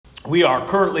We are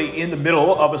currently in the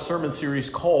middle of a sermon series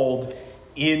called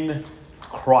In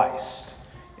Christ.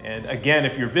 And again,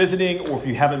 if you're visiting or if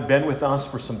you haven't been with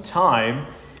us for some time,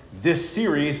 this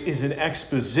series is an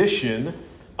exposition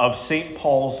of St.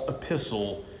 Paul's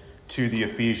epistle to the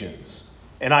Ephesians.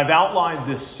 And I've outlined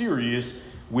this series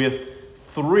with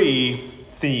three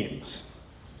themes.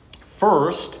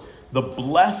 First, the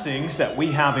blessings that we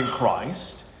have in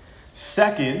Christ.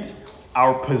 Second,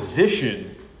 our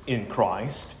position in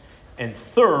Christ. And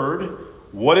third,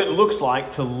 what it looks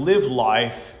like to live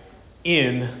life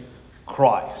in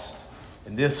Christ.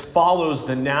 And this follows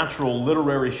the natural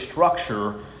literary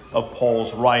structure of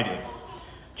Paul's writing.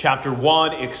 Chapter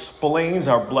 1 explains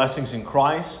our blessings in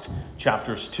Christ.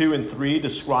 Chapters 2 and 3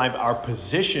 describe our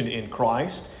position in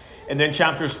Christ. And then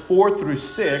chapters 4 through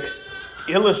 6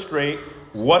 illustrate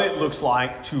what it looks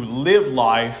like to live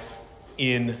life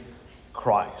in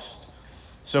Christ.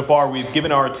 So far, we've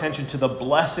given our attention to the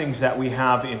blessings that we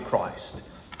have in Christ.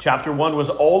 Chapter 1 was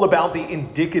all about the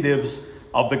indicatives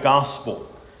of the gospel,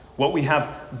 what we have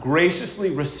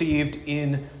graciously received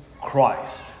in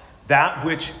Christ, that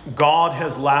which God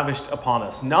has lavished upon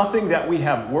us, nothing that we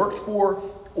have worked for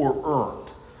or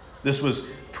earned. This was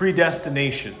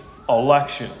predestination,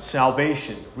 election,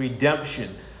 salvation, redemption,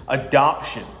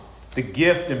 adoption, the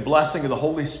gift and blessing of the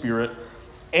Holy Spirit,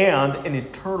 and an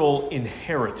eternal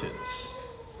inheritance.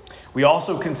 We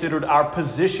also considered our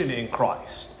position in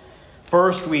Christ.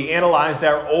 First, we analyzed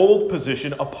our old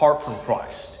position apart from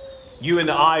Christ. You and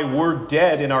I were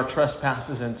dead in our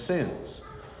trespasses and sins,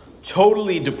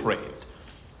 totally depraved,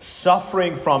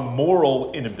 suffering from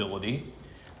moral inability,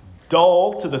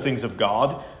 dull to the things of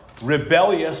God,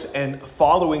 rebellious and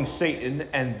following Satan,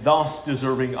 and thus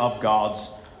deserving of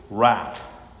God's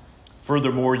wrath.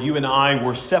 Furthermore, you and I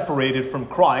were separated from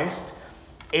Christ,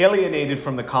 alienated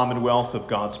from the commonwealth of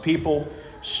God's people,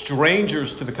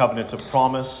 strangers to the covenants of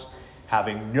promise,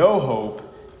 having no hope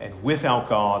and without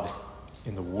God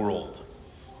in the world.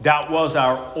 That was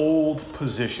our old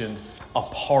position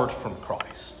apart from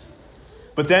Christ.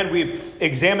 But then we've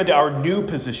examined our new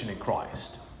position in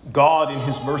Christ. God, in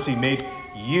his mercy, made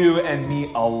you and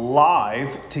me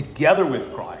alive together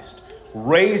with Christ,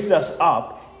 raised us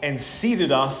up, and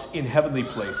seated us in heavenly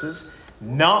places,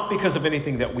 not because of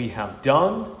anything that we have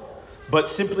done, but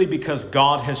simply because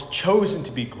God has chosen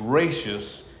to be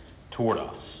gracious toward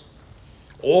us.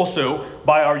 Also,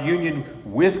 by our union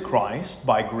with Christ,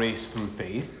 by grace through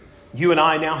faith, you and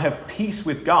I now have peace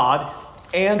with God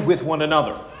and with one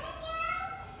another.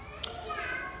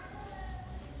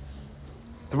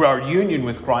 Through our union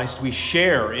with Christ, we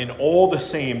share in all the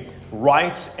same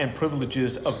rights and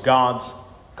privileges of God's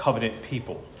covenant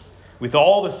people, with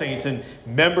all the saints and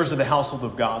members of the household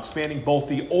of God, spanning both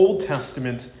the Old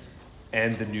Testament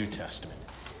and the New Testament.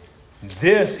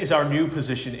 This is our new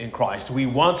position in Christ. We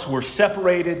once were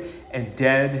separated and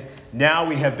dead. Now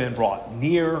we have been brought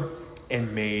near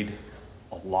and made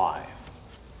alive.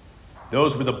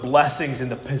 Those were the blessings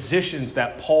and the positions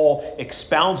that Paul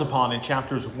expounds upon in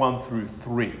chapters 1 through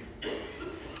 3.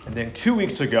 And then 2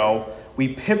 weeks ago,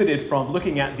 we pivoted from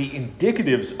looking at the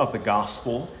indicatives of the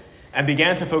gospel and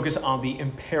began to focus on the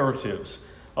imperatives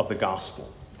of the gospel.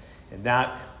 And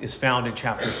that is found in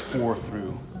chapters 4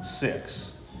 through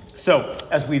 6. So,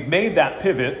 as we've made that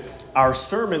pivot, our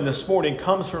sermon this morning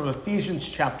comes from Ephesians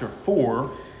chapter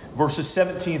 4, verses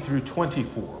 17 through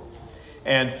 24.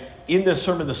 And in this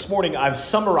sermon this morning, I've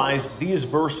summarized these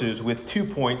verses with 2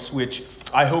 points which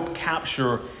I hope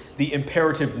capture the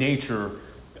imperative nature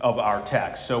of our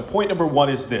text. So, point number 1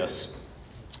 is this.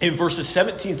 In verses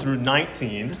 17 through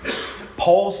 19,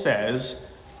 Paul says,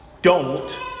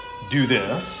 don't do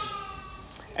this.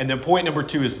 And then point number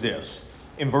 2 is this.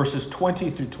 In verses 20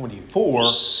 through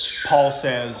 24, Paul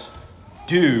says,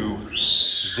 do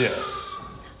this.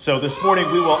 So this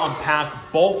morning we will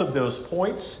unpack both of those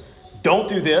points. Don't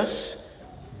do this,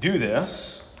 do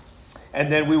this.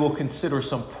 And then we will consider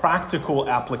some practical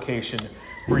application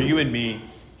for you and me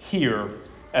here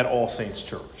at All Saints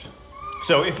Church.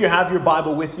 So if you have your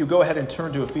Bible with you, go ahead and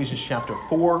turn to Ephesians chapter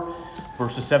 4,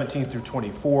 verses 17 through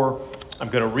 24. I'm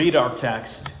going to read our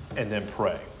text and then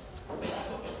pray.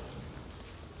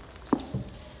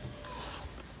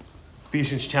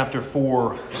 Ephesians chapter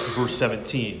 4, verse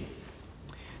 17.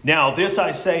 Now this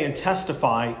I say and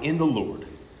testify in the Lord,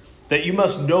 that you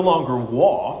must no longer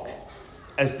walk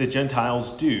as the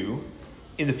Gentiles do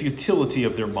in the futility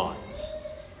of their minds.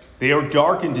 They are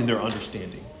darkened in their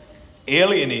understanding,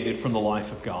 alienated from the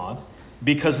life of God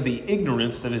because of the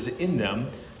ignorance that is in them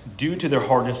due to their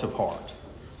hardness of heart.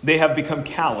 They have become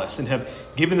callous and have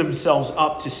given themselves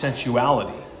up to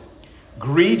sensuality,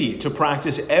 greedy to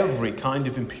practice every kind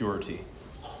of impurity.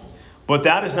 But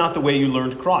that is not the way you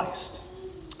learned Christ,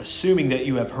 assuming that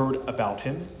you have heard about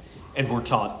him and were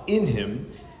taught in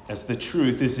him, as the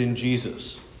truth is in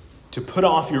Jesus, to put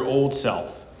off your old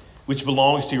self, which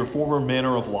belongs to your former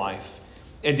manner of life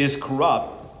and is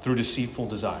corrupt through deceitful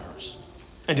desires,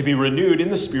 and to be renewed in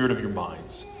the spirit of your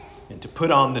minds, and to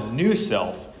put on the new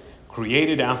self,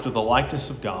 created after the likeness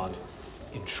of God,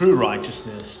 in true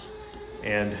righteousness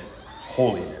and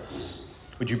holiness.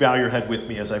 Would you bow your head with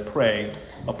me as I pray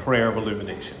a prayer of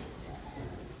illumination?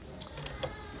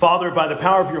 Father, by the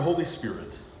power of your Holy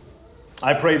Spirit,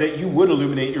 I pray that you would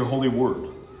illuminate your holy word.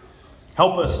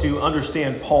 Help us to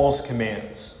understand Paul's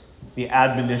commands, the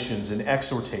admonitions and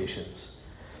exhortations.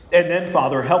 And then,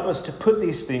 Father, help us to put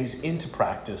these things into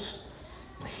practice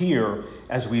here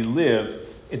as we live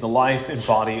in the life and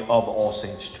body of All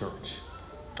Saints Church.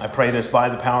 I pray this by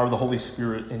the power of the Holy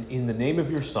Spirit and in the name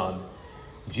of your Son,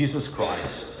 Jesus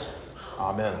Christ.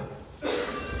 Amen.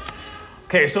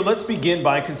 Okay, so let's begin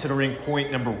by considering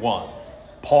point number 1.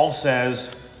 Paul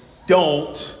says,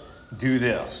 don't do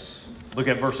this. Look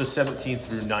at verses 17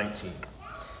 through 19.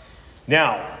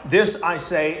 Now, this I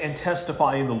say and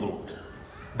testify in the Lord,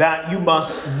 that you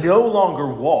must no longer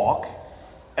walk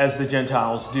as the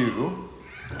Gentiles do,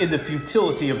 in the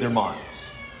futility of their minds.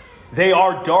 They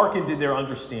are darkened in their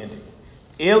understanding,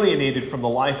 alienated from the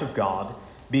life of God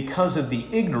because of the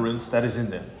ignorance that is in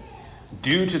them.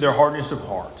 Due to their hardness of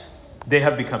heart, they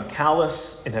have become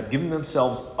callous and have given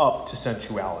themselves up to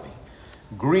sensuality,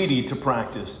 greedy to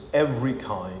practice every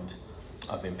kind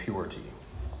of impurity.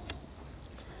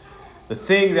 The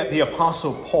thing that the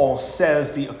Apostle Paul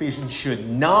says the Ephesians should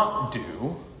not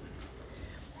do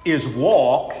is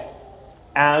walk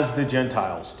as the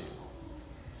Gentiles do.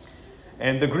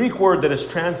 And the Greek word that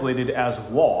is translated as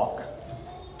walk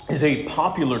is a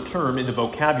popular term in the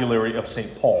vocabulary of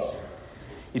St. Paul.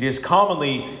 It is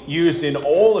commonly used in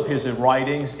all of his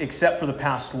writings except for the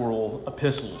pastoral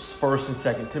epistles,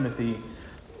 1st and 2nd Timothy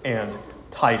and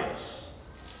Titus.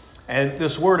 And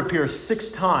this word appears 6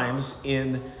 times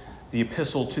in the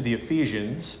epistle to the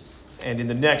Ephesians. And in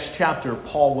the next chapter,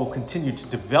 Paul will continue to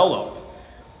develop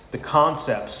the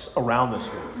concepts around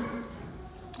this word.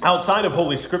 Outside of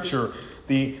Holy Scripture,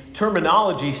 the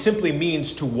terminology simply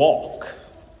means to walk.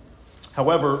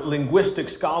 However, linguistic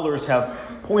scholars have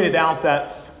pointed out that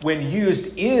when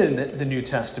used in the New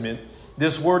Testament,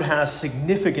 this word has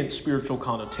significant spiritual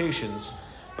connotations,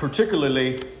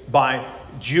 particularly by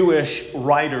Jewish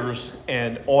writers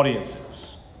and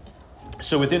audiences.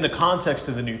 So within the context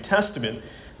of the New Testament,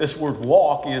 this word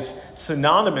walk is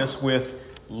synonymous with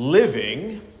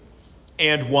living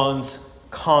and one's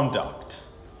conduct.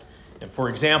 And for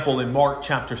example, in Mark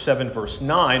chapter 7, verse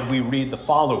 9, we read the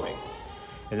following.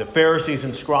 And the Pharisees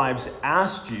and scribes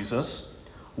asked Jesus,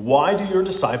 "Why do your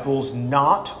disciples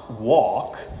not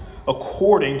walk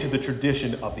according to the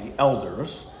tradition of the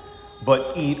elders,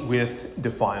 but eat with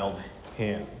defiled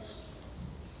hands?"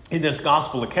 In this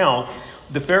gospel account,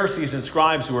 the Pharisees and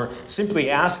scribes were simply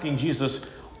asking Jesus,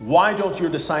 why don't your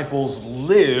disciples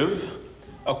live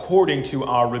according to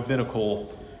our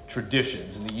rabbinical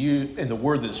traditions? And the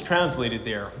word that is translated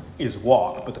there is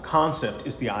walk, but the concept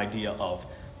is the idea of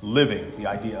living, the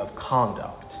idea of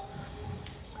conduct.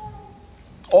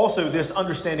 Also, this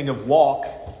understanding of walk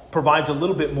provides a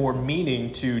little bit more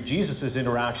meaning to Jesus'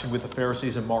 interaction with the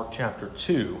Pharisees in Mark chapter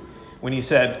 2, when he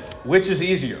said, which is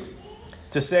easier,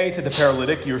 to say to the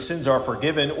paralytic, your sins are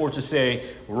forgiven, or to say,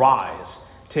 rise,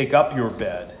 take up your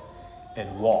bed,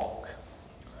 and walk?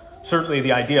 Certainly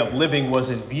the idea of living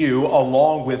was in view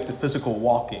along with the physical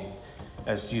walking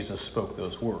as Jesus spoke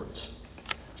those words.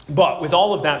 But with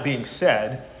all of that being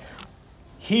said,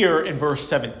 here in verse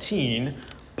 17,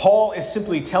 Paul is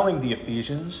simply telling the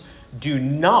Ephesians, do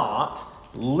not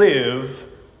live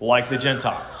like the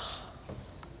Gentiles.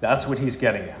 That's what he's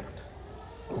getting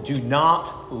at. Do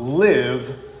not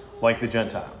live like the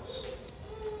Gentiles.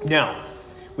 Now,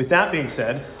 with that being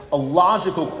said, a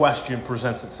logical question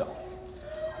presents itself.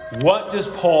 What does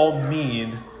Paul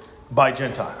mean by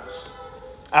Gentiles?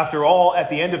 After all, at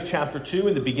the end of chapter 2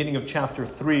 and the beginning of chapter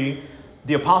 3,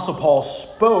 the Apostle Paul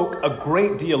spoke a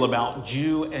great deal about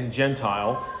Jew and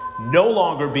Gentile no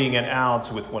longer being at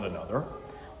odds with one another,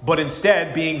 but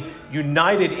instead being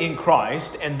united in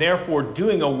Christ and therefore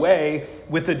doing away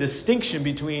with the distinction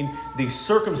between the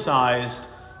circumcised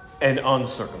and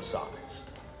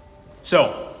uncircumcised.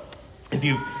 So, if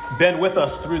you've been with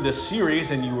us through this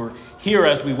series and you were here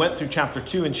as we went through chapter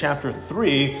 2 and chapter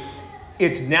 3,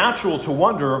 it's natural to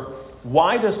wonder,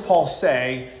 why does Paul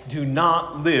say, do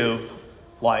not live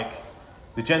like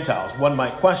the Gentiles? One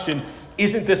might question,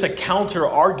 isn't this a counter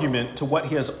argument to what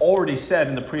he has already said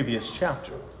in the previous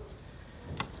chapter?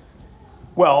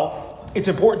 Well, it's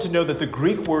important to know that the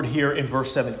Greek word here in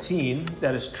verse 17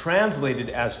 that is translated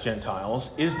as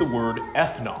Gentiles is the word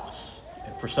ethnos.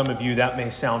 And for some of you, that may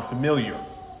sound familiar.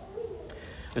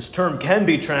 This term can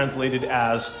be translated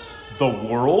as the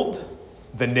world,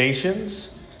 the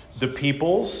nations, the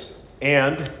peoples,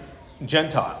 and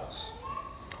Gentiles.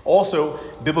 Also,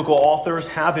 biblical authors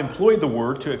have employed the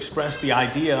word to express the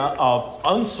idea of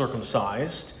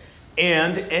uncircumcised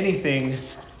and anything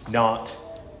not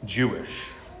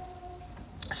Jewish.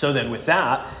 So then with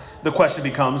that, the question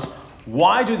becomes,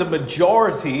 why do the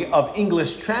majority of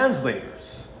English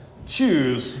translators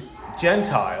choose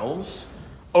Gentiles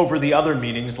over the other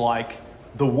meanings like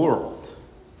the world?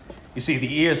 You see,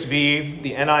 the ESV,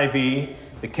 the NIV,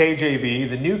 the KJV,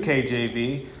 the New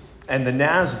KJV, and the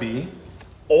NASB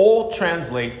all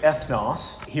translate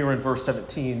ethnos here in verse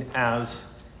 17 as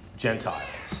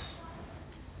Gentiles.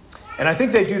 And I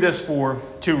think they do this for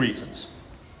two reasons.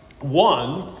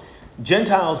 One,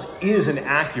 Gentiles is an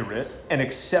accurate and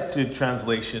accepted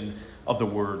translation of the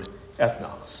word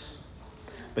ethnos.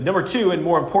 But number two, and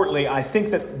more importantly, I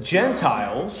think that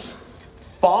Gentiles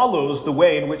follows the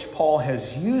way in which Paul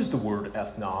has used the word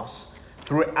ethnos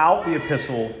throughout the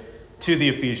epistle to the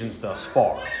Ephesians thus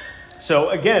far.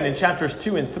 So again, in chapters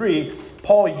 2 and 3,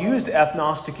 Paul used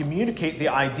ethnos to communicate the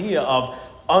idea of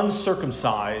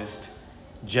uncircumcised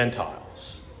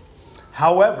Gentiles.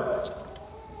 However,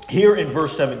 here in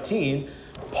verse 17,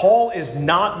 Paul is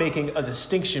not making a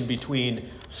distinction between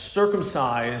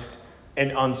circumcised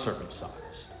and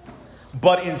uncircumcised.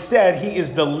 But instead, he is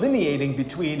delineating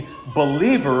between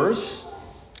believers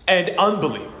and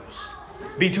unbelievers,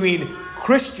 between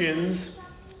Christians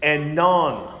and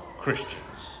non-Christians.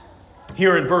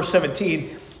 Here in verse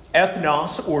 17,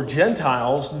 ethnos or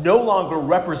Gentiles no longer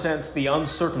represents the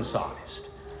uncircumcised,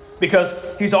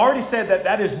 because he's already said that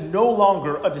that is no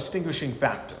longer a distinguishing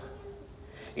factor.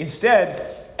 Instead,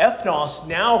 ethnos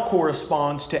now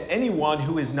corresponds to anyone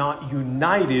who is not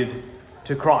united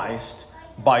to Christ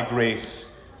by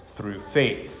grace through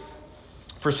faith.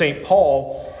 For St.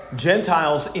 Paul,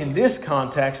 Gentiles in this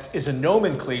context is a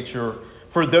nomenclature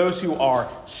for those who are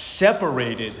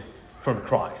separated from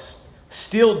Christ,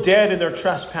 still dead in their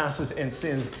trespasses and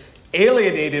sins,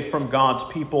 alienated from God's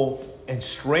people, and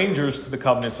strangers to the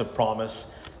covenants of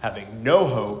promise, having no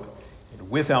hope and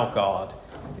without God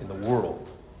in the world.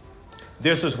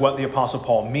 This is what the Apostle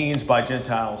Paul means by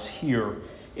Gentiles here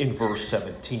in verse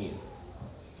 17.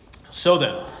 So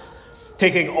then,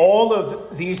 taking all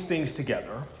of these things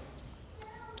together,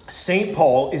 St.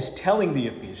 Paul is telling the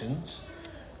Ephesians,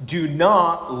 do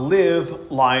not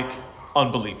live like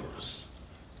unbelievers.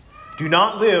 Do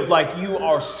not live like you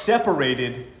are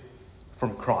separated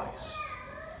from Christ.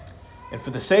 And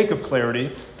for the sake of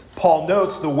clarity, Paul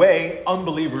notes the way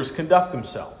unbelievers conduct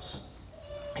themselves.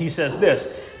 He says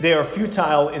this: they are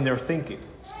futile in their thinking,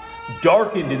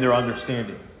 darkened in their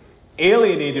understanding,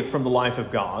 alienated from the life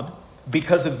of God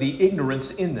because of the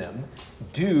ignorance in them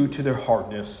due to their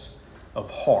hardness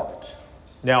of heart.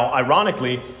 Now,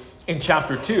 ironically, in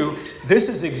chapter 2, this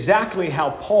is exactly how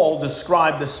Paul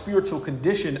described the spiritual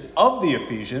condition of the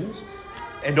Ephesians,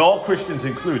 and all Christians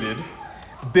included,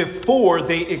 before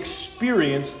they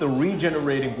experienced the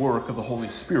regenerating work of the Holy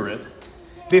Spirit,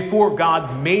 before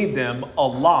God made them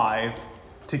alive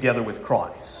together with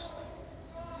Christ.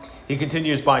 He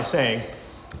continues by saying,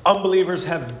 unbelievers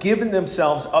have given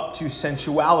themselves up to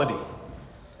sensuality,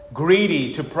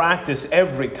 greedy to practice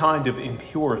every kind of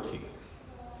impurity.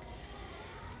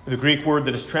 The Greek word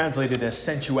that is translated as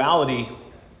sensuality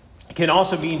can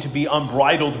also mean to be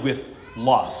unbridled with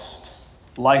lust,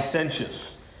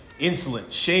 licentious,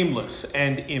 insolent, shameless,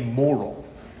 and immoral.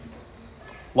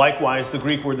 Likewise, the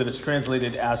Greek word that is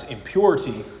translated as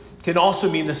impurity can also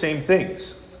mean the same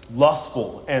things,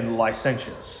 lustful and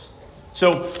licentious.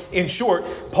 So, in short,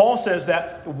 Paul says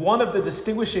that one of the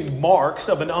distinguishing marks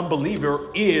of an unbeliever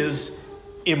is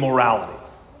immorality.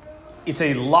 It's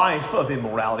a life of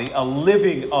immorality, a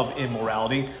living of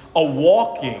immorality, a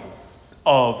walking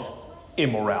of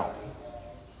immorality.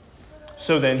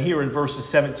 So then here in verses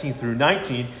 17 through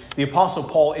 19, the Apostle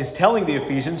Paul is telling the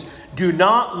Ephesians, do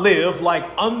not live like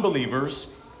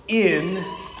unbelievers in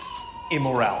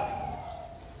immorality.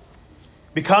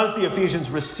 Because the Ephesians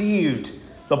received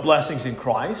the blessings in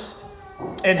Christ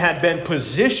and had been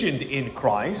positioned in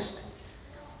Christ,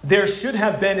 there should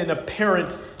have been an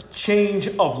apparent change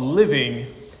of living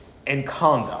and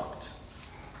conduct.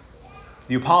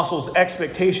 The apostles'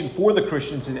 expectation for the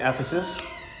Christians in Ephesus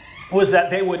was that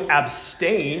they would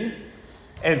abstain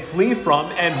and flee from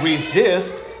and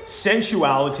resist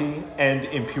sensuality and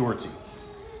impurity.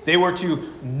 They were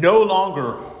to no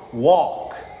longer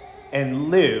walk and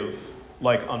live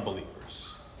like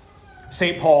unbelievers.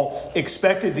 St. Paul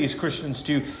expected these Christians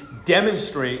to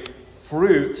demonstrate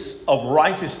fruits of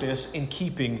righteousness in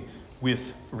keeping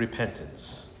with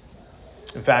repentance.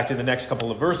 In fact, in the next couple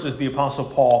of verses, the Apostle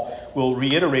Paul will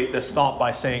reiterate this thought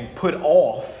by saying, put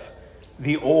off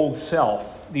the old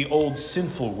self, the old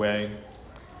sinful way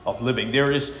of living.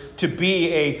 There is to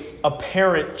be a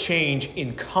apparent change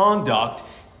in conduct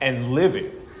and living.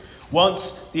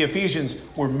 Once the Ephesians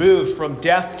were moved from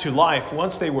death to life,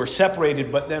 once they were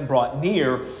separated but then brought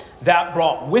near, that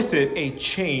brought with it a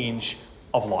change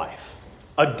of life,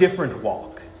 a different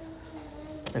walk.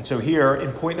 And so here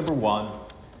in point number 1,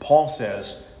 Paul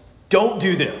says, don't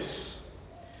do this.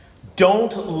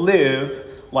 Don't live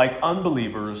like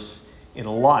unbelievers in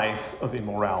a life of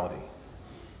immorality.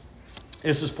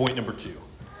 This is point number 2.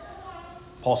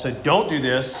 Paul said, don't do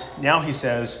this. Now he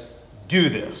says, do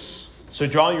this. So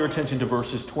draw your attention to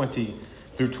verses 20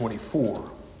 through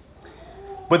 24.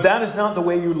 But that is not the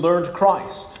way you learned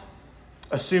Christ,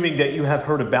 assuming that you have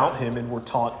heard about him and were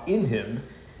taught in him,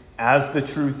 as the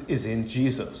truth is in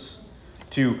Jesus,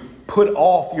 to put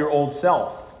off your old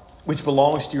self, which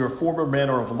belongs to your former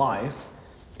manner of life,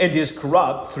 and is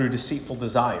corrupt through deceitful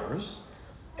desires,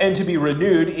 and to be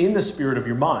renewed in the spirit of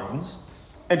your minds,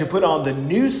 and to put on the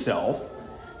new self,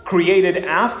 created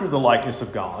after the likeness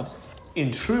of God,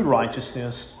 in true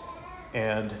righteousness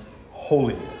and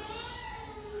holiness.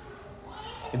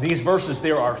 In these verses,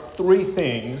 there are 3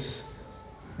 things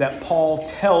that Paul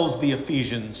tells the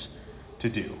Ephesians to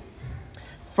do.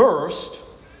 First,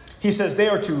 he says they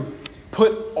are to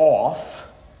put off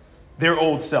their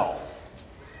old self.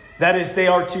 That is, they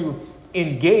are to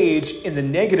engage in the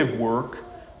negative work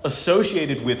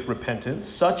associated with repentance,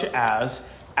 such as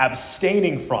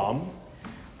abstaining from,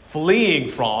 fleeing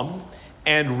from,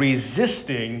 and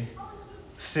resisting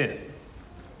sin.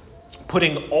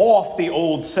 Putting off the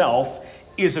old self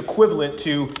is equivalent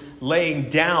to laying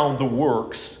down the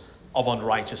works of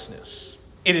unrighteousness.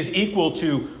 It is equal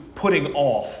to putting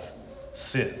off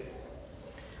sin.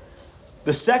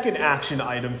 The second action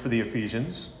item for the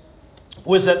Ephesians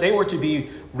was that they were to be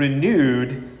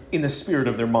renewed in the spirit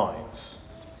of their minds.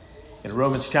 In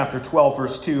Romans chapter 12,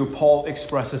 verse 2, Paul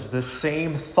expresses the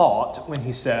same thought when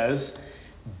he says,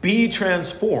 be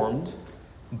transformed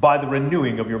by the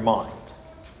renewing of your mind.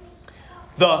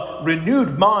 The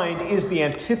renewed mind is the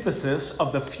antithesis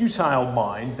of the futile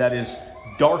mind that is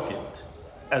darkened.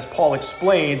 As Paul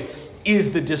explained,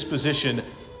 is the disposition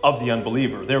of the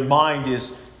unbeliever. Their mind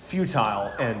is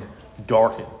futile and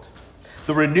darkened.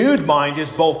 The renewed mind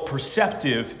is both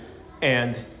perceptive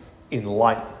and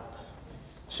enlightened.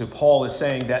 So Paul is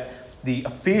saying that the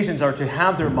Ephesians are to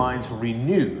have their minds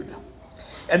renewed.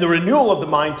 And the renewal of the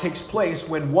mind takes place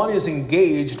when one is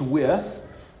engaged with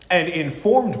and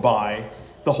informed by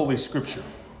the Holy Scripture.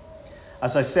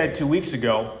 As I said 2 weeks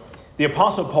ago, the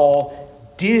Apostle Paul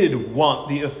did want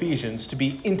the Ephesians to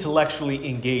be intellectually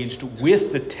engaged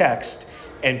with the text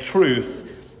and truth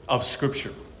of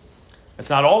Scripture. That's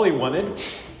not all he wanted,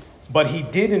 but he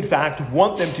did in fact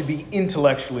want them to be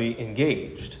intellectually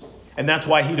engaged. And that's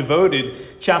why he devoted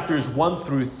chapters 1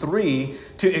 through 3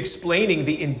 to explaining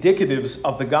the indicatives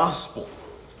of the gospel.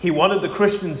 He wanted the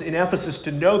Christians in Ephesus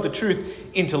to know the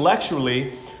truth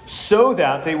intellectually so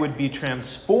that they would be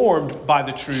transformed by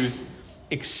the truth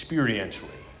experientially.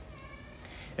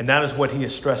 And that is what he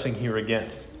is stressing here again.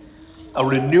 A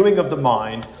renewing of the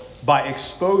mind by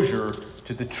exposure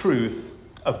to the truth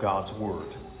of God's word.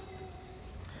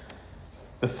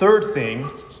 The third thing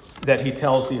that he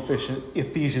tells the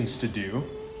Ephesians to do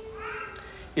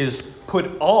is put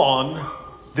on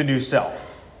the new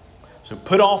self. So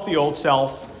put off the old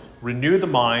self, renew the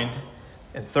mind,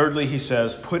 and thirdly he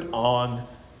says put on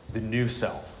the new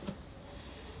self.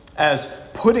 As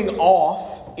putting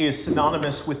off is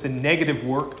synonymous with the negative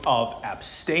work of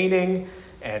abstaining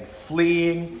and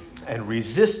fleeing and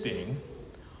resisting,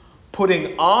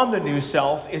 putting on the new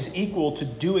self is equal to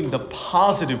doing the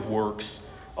positive works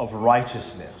of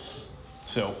righteousness.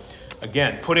 So,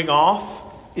 again, putting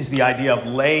off is the idea of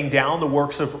laying down the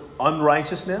works of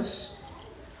unrighteousness.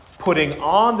 Putting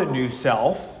on the new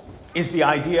self is the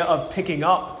idea of picking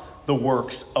up the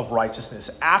works of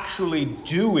righteousness, actually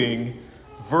doing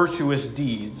virtuous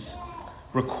deeds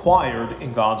required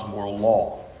in God's moral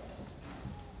law.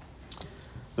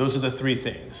 Those are the 3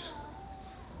 things.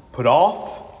 Put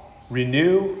off,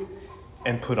 renew,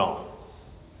 and put on.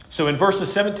 So in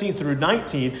verses 17 through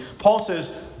 19, Paul says,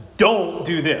 don't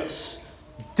do this.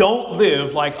 Don't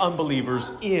live like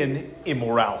unbelievers in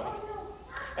immorality.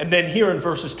 And then here in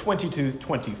verses 20 to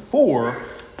 24,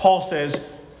 Paul says,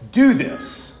 do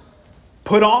this.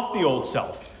 Put off the old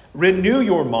self. Renew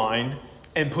your mind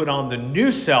and put on the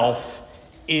new self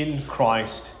in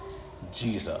Christ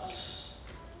Jesus.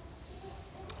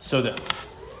 So then,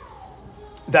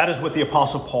 that is what the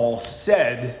Apostle Paul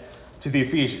said to the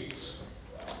Ephesians.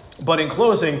 But in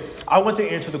closing, I want to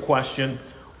answer the question,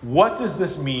 what does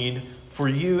this mean for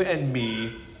you and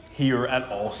me here at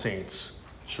All Saints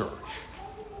Church?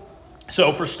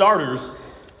 So for starters,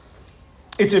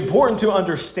 it's important to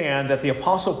understand that the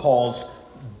Apostle Paul's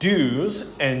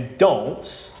do's and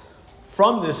don'ts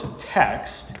from this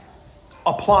text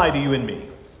apply to you and me.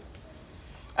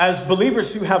 As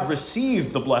believers who have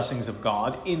received the blessings of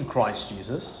God in Christ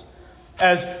Jesus,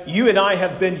 as you and I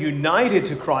have been united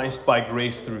to Christ by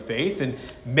grace through faith and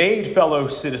made fellow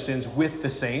citizens with the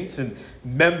saints and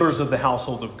members of the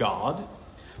household of God,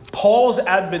 Paul's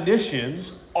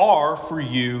admonitions are for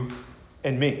you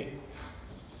and me.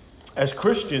 As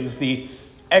Christians, the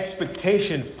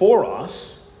expectation for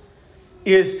us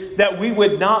is that we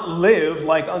would not live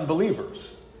like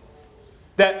unbelievers.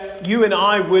 That you and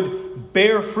I would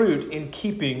bear fruit in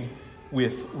keeping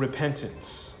with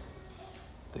repentance.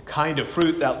 The kind of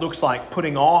fruit that looks like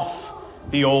putting off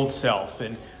the old self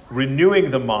and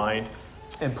renewing the mind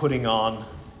and putting on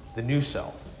the new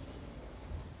self.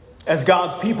 As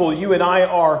God's people, you and I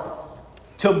are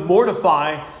to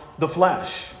mortify the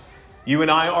flesh. You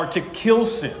and I are to kill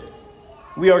sin.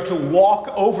 We are to walk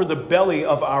over the belly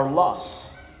of our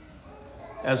lusts.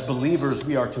 As believers,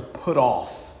 we are to put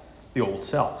off the old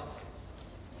self.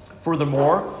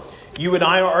 Furthermore, you and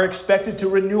I are expected to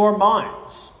renew our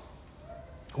minds.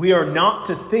 We are not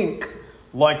to think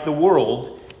like the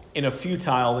world in a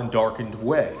futile and darkened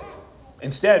way.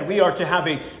 Instead, we are to have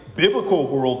a biblical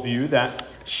worldview that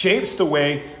shapes the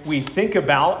way we think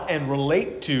about and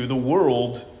relate to the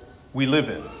world we live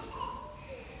in.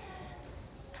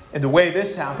 And the way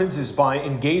this happens is by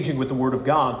engaging with the Word of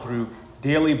God through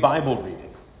daily Bible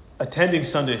reading, attending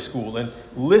Sunday school, and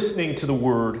listening to the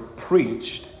Word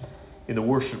preached in the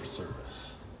worship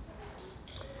service.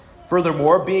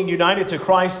 Furthermore, being united to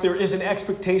Christ, there is an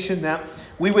expectation that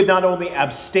we would not only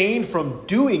abstain from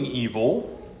doing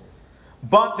evil,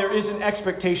 but there is an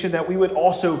expectation that we would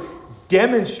also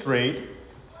demonstrate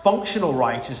functional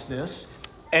righteousness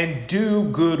and do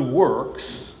good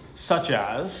works, such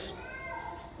as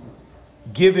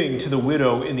giving to the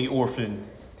widow and the orphan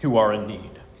who are in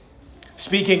need,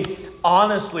 speaking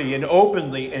honestly and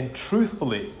openly and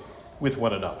truthfully with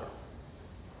one another,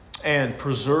 and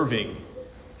preserving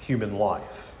human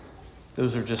life.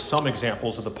 Those are just some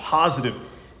examples of the positive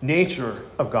nature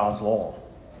of God's law.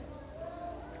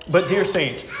 But dear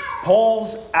saints,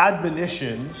 Paul's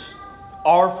admonitions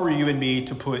are for you and me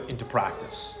to put into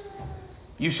practice.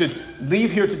 You should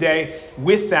leave here today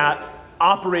with that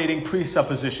operating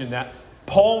presupposition that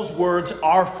Paul's words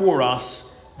are for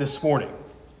us this morning.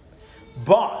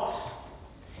 But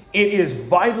it is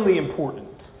vitally important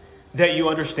that you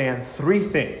understand three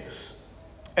things,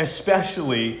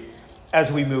 especially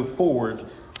as we move forward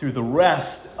through the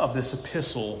rest of this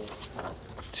epistle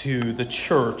to the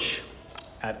church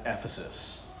at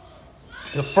Ephesus.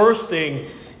 The first thing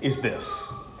is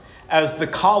this. As the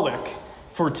collect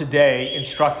for today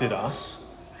instructed us,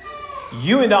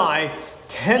 you and I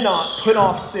cannot put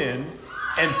off sin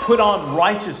and put on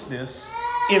righteousness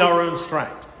in our own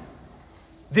strength.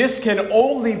 This can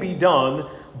only be done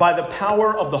by the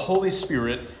power of the Holy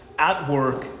Spirit at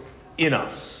work in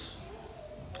us.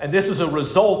 And this is a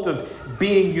result of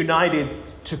being united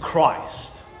to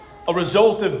Christ, a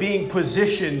result of being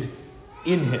positioned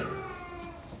in Him.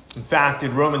 In fact,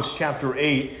 in Romans chapter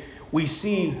 8, we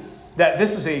see that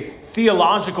this is a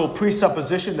theological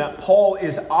presupposition that Paul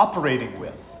is operating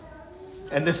with.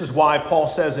 And this is why Paul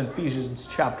says in Ephesians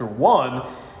chapter 1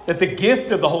 that the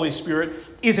gift of the Holy Spirit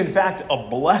is in fact a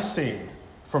blessing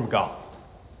from God.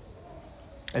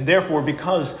 And therefore,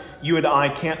 because you and I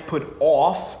can't put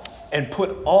off and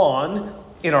put on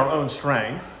in our own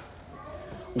strength,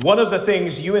 one of the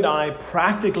things you and I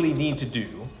practically need to do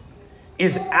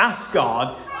is ask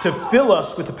God to fill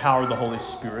us with the power of the Holy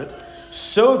Spirit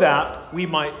so that we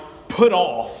might put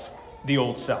off the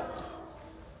old self.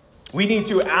 We need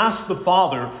to ask the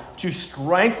Father to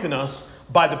strengthen us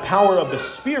by the power of the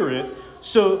Spirit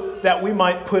so that we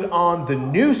might put on the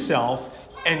new self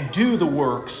and do the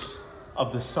works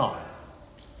of the Son,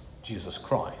 Jesus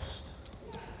Christ.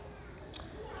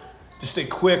 Just a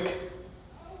quick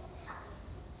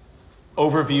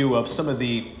overview of some of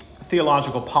the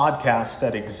theological podcasts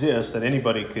that exist that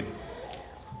anybody could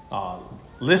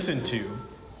listen to.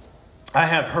 I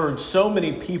have heard so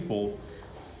many people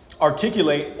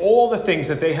articulate all the things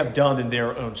that they have done in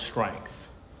their own strength,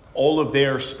 all of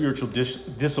their spiritual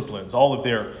disciplines, all of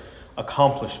their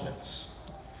accomplishments.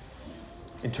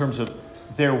 in terms of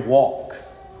their walk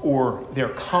or their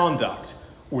conduct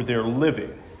or their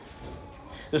living.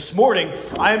 This morning,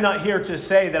 I am not here to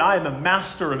say that I am a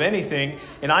master of anything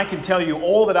and I can tell you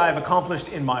all that I have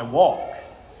accomplished in my walk.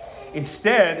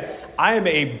 Instead, I am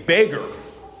a beggar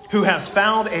who has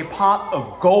found a pot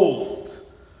of gold,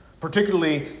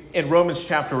 particularly in Romans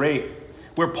chapter 8,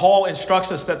 where Paul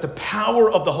instructs us that the power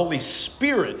of the Holy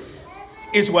Spirit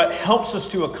is what helps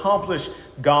us to accomplish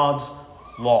God's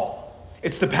law.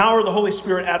 It's the power of the Holy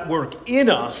Spirit at work in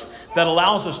us that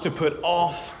allows us to put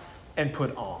off and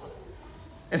put on.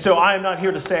 And so I am not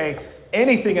here to say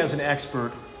anything as an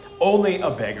expert, only a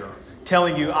beggar,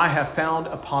 telling you I have found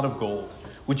a pot of gold.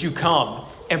 Would you come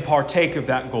and partake of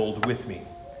that gold with me?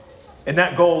 And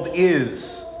that gold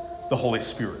is the Holy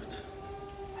Spirit.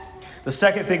 The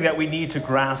second thing that we need to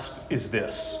grasp is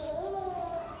this.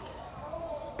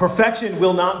 Perfection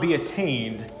will not be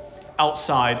attained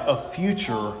outside of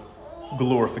future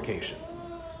glorification.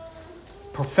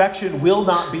 Perfection will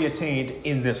not be attained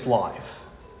in this life.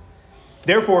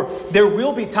 Therefore, there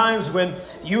will be times when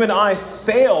you and I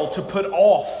fail to put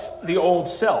off the old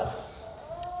self.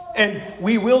 And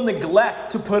we will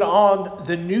neglect to put on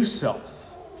the new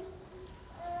self.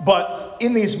 But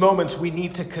in these moments, we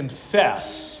need to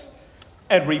confess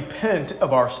and repent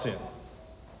of our sin.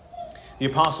 The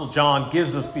Apostle John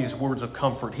gives us these words of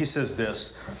comfort. He says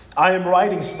this, I am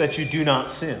writing so that you do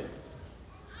not sin.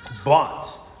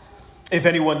 But if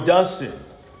anyone does sin,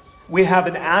 we have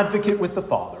an advocate with the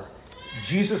Father,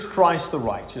 Jesus Christ the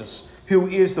righteous, who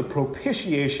is the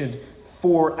propitiation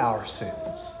for our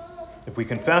sins. If we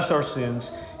confess our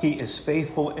sins, he is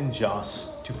faithful and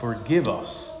just to forgive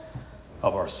us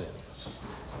of our sins.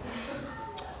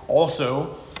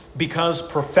 Also, because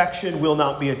perfection will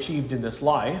not be achieved in this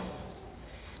life,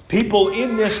 people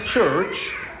in this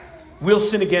church will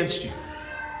sin against you.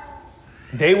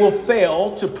 They will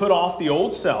fail to put off the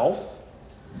old self,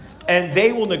 and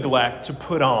they will neglect to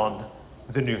put on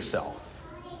the new self.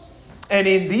 And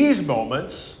in these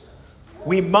moments,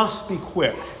 we must be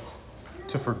quick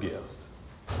to forgive.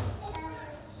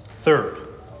 Third,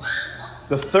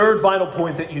 the third vital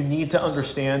point that you need to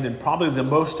understand, and probably the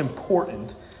most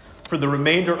important for the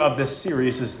remainder of this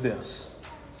series, is this.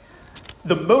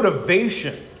 The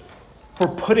motivation for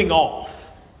putting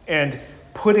off and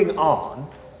putting on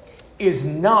is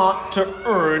not to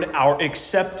earn our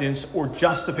acceptance or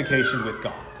justification with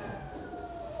God.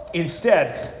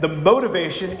 Instead, the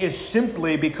motivation is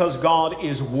simply because God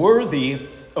is worthy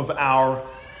of our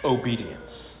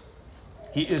obedience.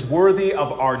 He is worthy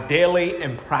of our daily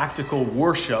and practical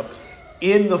worship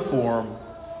in the form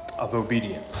of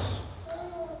obedience.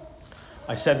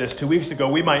 I said this 2 weeks ago.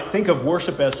 We might think of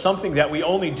worship as something that we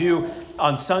only do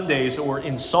on Sundays or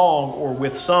in song or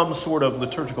with some sort of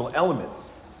liturgical element.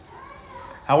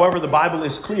 However, the Bible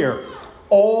is clear.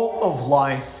 All of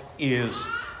life is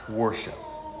worship.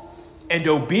 And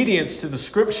obedience to the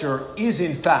Scripture is,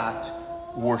 in fact,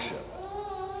 worship.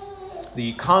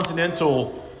 The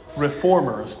continental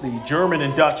reformers, the German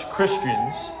and Dutch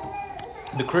Christians,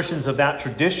 the Christians of that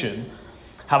tradition,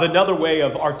 have another way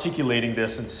of articulating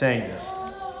this and saying this.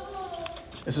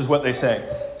 This is what they say.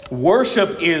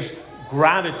 Worship is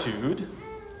gratitude,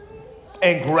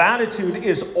 and gratitude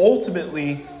is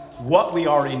ultimately what we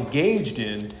are engaged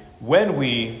in when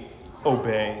we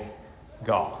obey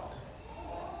God.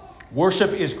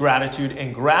 Worship is gratitude,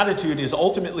 and gratitude is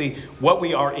ultimately what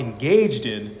we are engaged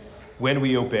in when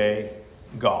we obey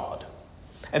God.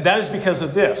 And that is because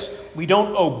of this. We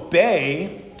don't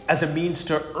obey as a means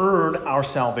to earn our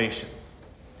salvation.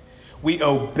 We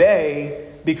obey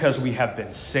because we have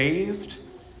been saved,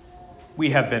 we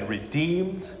have been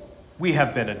redeemed, we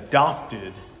have been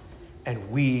adopted, and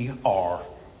we are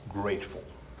grateful.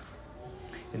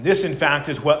 And this, in fact,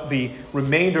 is what the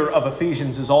remainder of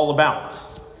Ephesians is all about.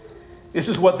 This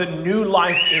is what the new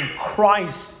life in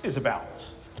Christ is about.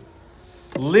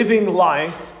 Living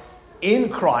life in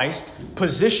Christ,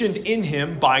 positioned in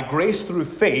Him by grace through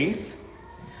faith,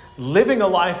 living a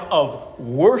life of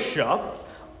worship,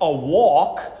 a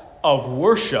walk of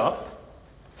worship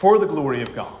for the glory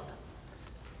of God.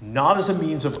 Not as a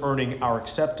means of earning our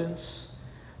acceptance,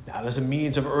 not as a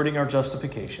means of earning our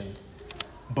justification,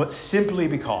 but simply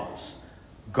because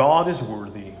God is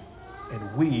worthy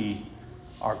and we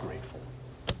are grateful.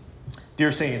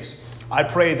 Dear saints, I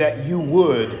pray that you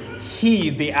would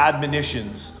heed the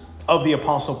admonitions of the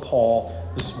Apostle Paul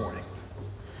this morning.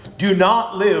 Do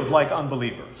not live like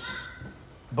unbelievers,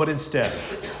 but instead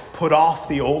put off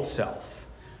the old self,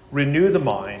 renew the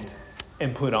mind,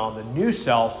 and put on the new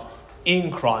self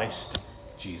in Christ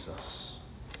Jesus.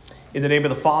 In the name of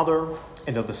the Father,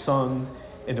 and of the Son,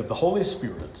 and of the Holy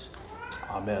Spirit.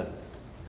 Amen.